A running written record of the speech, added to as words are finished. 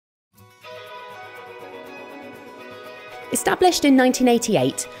Established in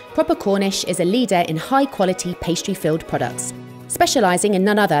 1988, Proper Cornish is a leader in high-quality pastry-filled products, specialising in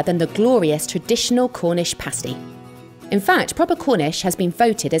none other than the glorious traditional Cornish pasty. In fact, Proper Cornish has been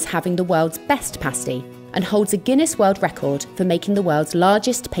voted as having the world's best pasty and holds a Guinness World Record for making the world's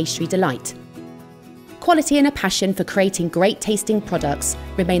largest pastry delight. Quality and a passion for creating great-tasting products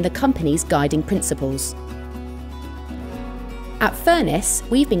remain the company's guiding principles. At Furniss,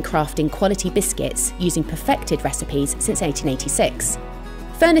 we've been crafting quality biscuits using perfected recipes since 1886.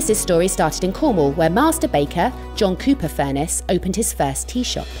 Furniss's story started in Cornwall, where master baker John Cooper Furniss opened his first tea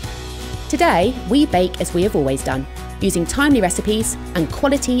shop. Today, we bake as we have always done, using timely recipes and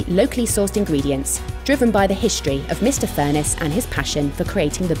quality, locally sourced ingredients, driven by the history of Mr. Furniss and his passion for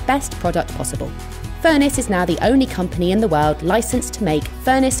creating the best product possible. Furniss is now the only company in the world licensed to make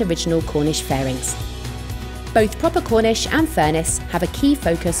Furniss Original Cornish fairings. Both Proper Cornish and Furniss have a key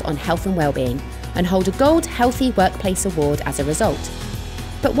focus on health and well-being and hold a Gold Healthy Workplace Award as a result.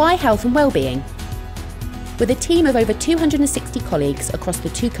 But why health and well-being? With a team of over 260 colleagues across the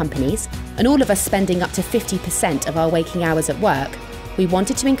two companies, and all of us spending up to 50% of our waking hours at work, we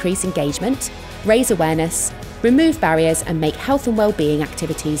wanted to increase engagement, raise awareness, remove barriers and make health and well-being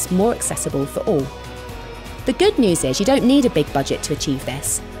activities more accessible for all. The good news is you don't need a big budget to achieve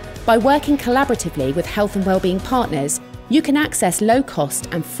this. By working collaboratively with health and wellbeing partners, you can access low-cost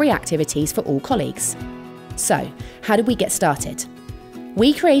and free activities for all colleagues. So, how did we get started?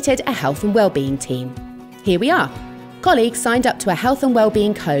 We created a health and wellbeing team. Here we are. Colleagues signed up to a health and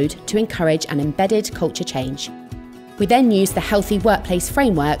wellbeing code to encourage an embedded culture change. We then used the Healthy Workplace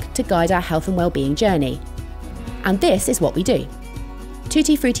framework to guide our health and wellbeing journey. And this is what we do.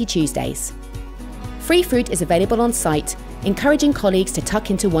 Tutti Frutti Tuesdays. Free fruit is available on site, encouraging colleagues to tuck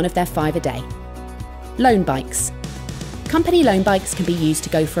into one of their 5 a day. Loan bikes. Company loan bikes can be used to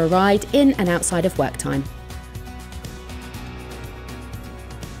go for a ride in and outside of work time.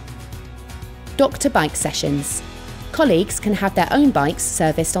 Doctor bike sessions. Colleagues can have their own bikes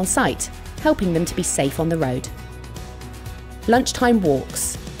serviced on site, helping them to be safe on the road. Lunchtime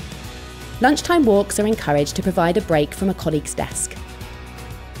walks. Lunchtime walks are encouraged to provide a break from a colleague's desk.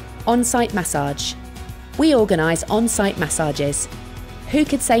 On-site massage. We organise on-site massages. Who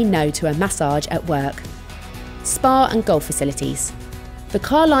could say no to a massage at work? Spa and golf facilities. The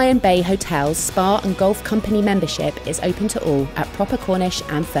Carlisle Bay Hotel's Spa and Golf Company membership is open to all at Proper Cornish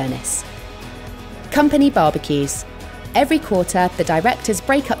and Furniss. Company barbecues. Every quarter, the directors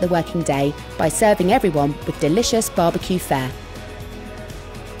break up the working day by serving everyone with delicious barbecue fare.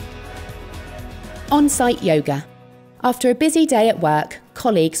 On-site yoga. After a busy day at work,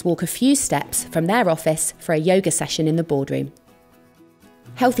 colleagues walk a few steps from their office for a yoga session in the boardroom.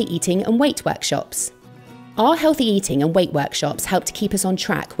 Healthy eating and weight workshops. Our healthy eating and weight workshops help to keep us on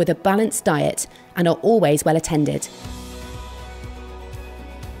track with a balanced diet and are always well attended.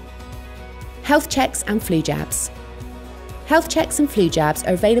 Health checks and flu jabs. Health checks and flu jabs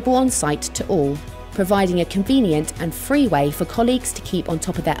are available on site to all, providing a convenient and free way for colleagues to keep on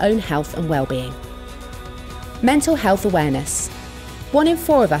top of their own health and well-being. Mental health awareness. 1 in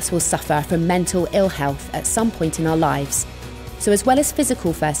 4 of us will suffer from mental ill health at some point in our lives. So as well as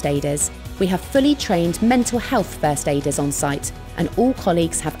physical first aiders, we have fully trained mental health first aiders on site, and all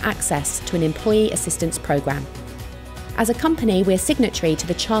colleagues have access to an employee assistance programme. As a company, we're signatory to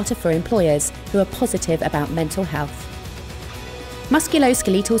the Charter for Employers who are positive about mental health.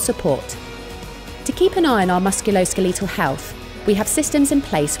 Musculoskeletal support. To keep an eye on our musculoskeletal health, we have systems in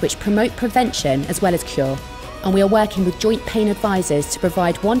place which promote prevention as well as cure, and we are working with joint pain advisors to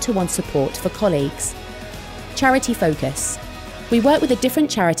provide one-to-one support for colleagues. Charity focus. We work with a different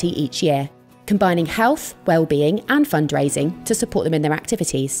charity each year, combining health, well-being and fundraising to support them in their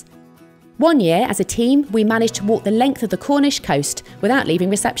activities. One year, as a team, we managed to walk the length of the Cornish coast without leaving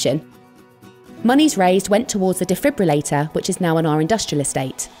reception. Monies raised went towards the defibrillator, which is now on our industrial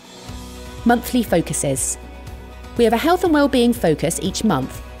estate. Monthly focuses. We have a health and well-being focus each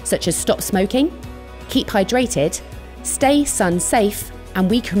month, such as stop smoking, keep hydrated, stay sun safe, and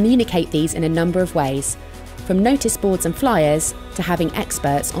we communicate these in a number of ways, from notice boards and flyers to having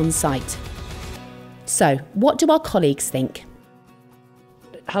experts on site. So, what do our colleagues think?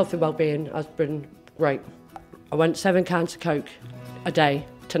 Health and wellbeing has been great. I went 7 cans of Coke a day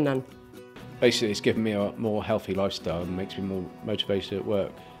to none. Basically, it's given me a more healthy lifestyle and makes me more motivated at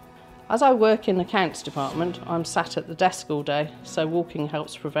work. As I work in the accounts department, I'm sat at the desk all day, so walking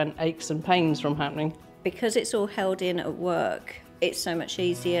helps prevent aches and pains from happening. Because it's all held in at work, it's so much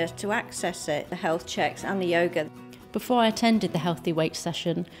easier to access it, the health checks and the yoga. Before I attended the healthy weight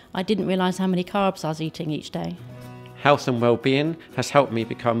session, I didn't realise how many carbs I was eating each day. Health and well-being has helped me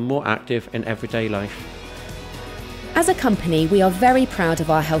become more active in everyday life. As a company, we are very proud of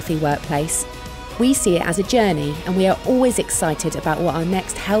our healthy workplace. We see it as a journey, and we are always excited about what our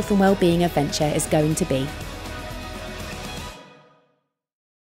next health and wellbeing adventure is going to be.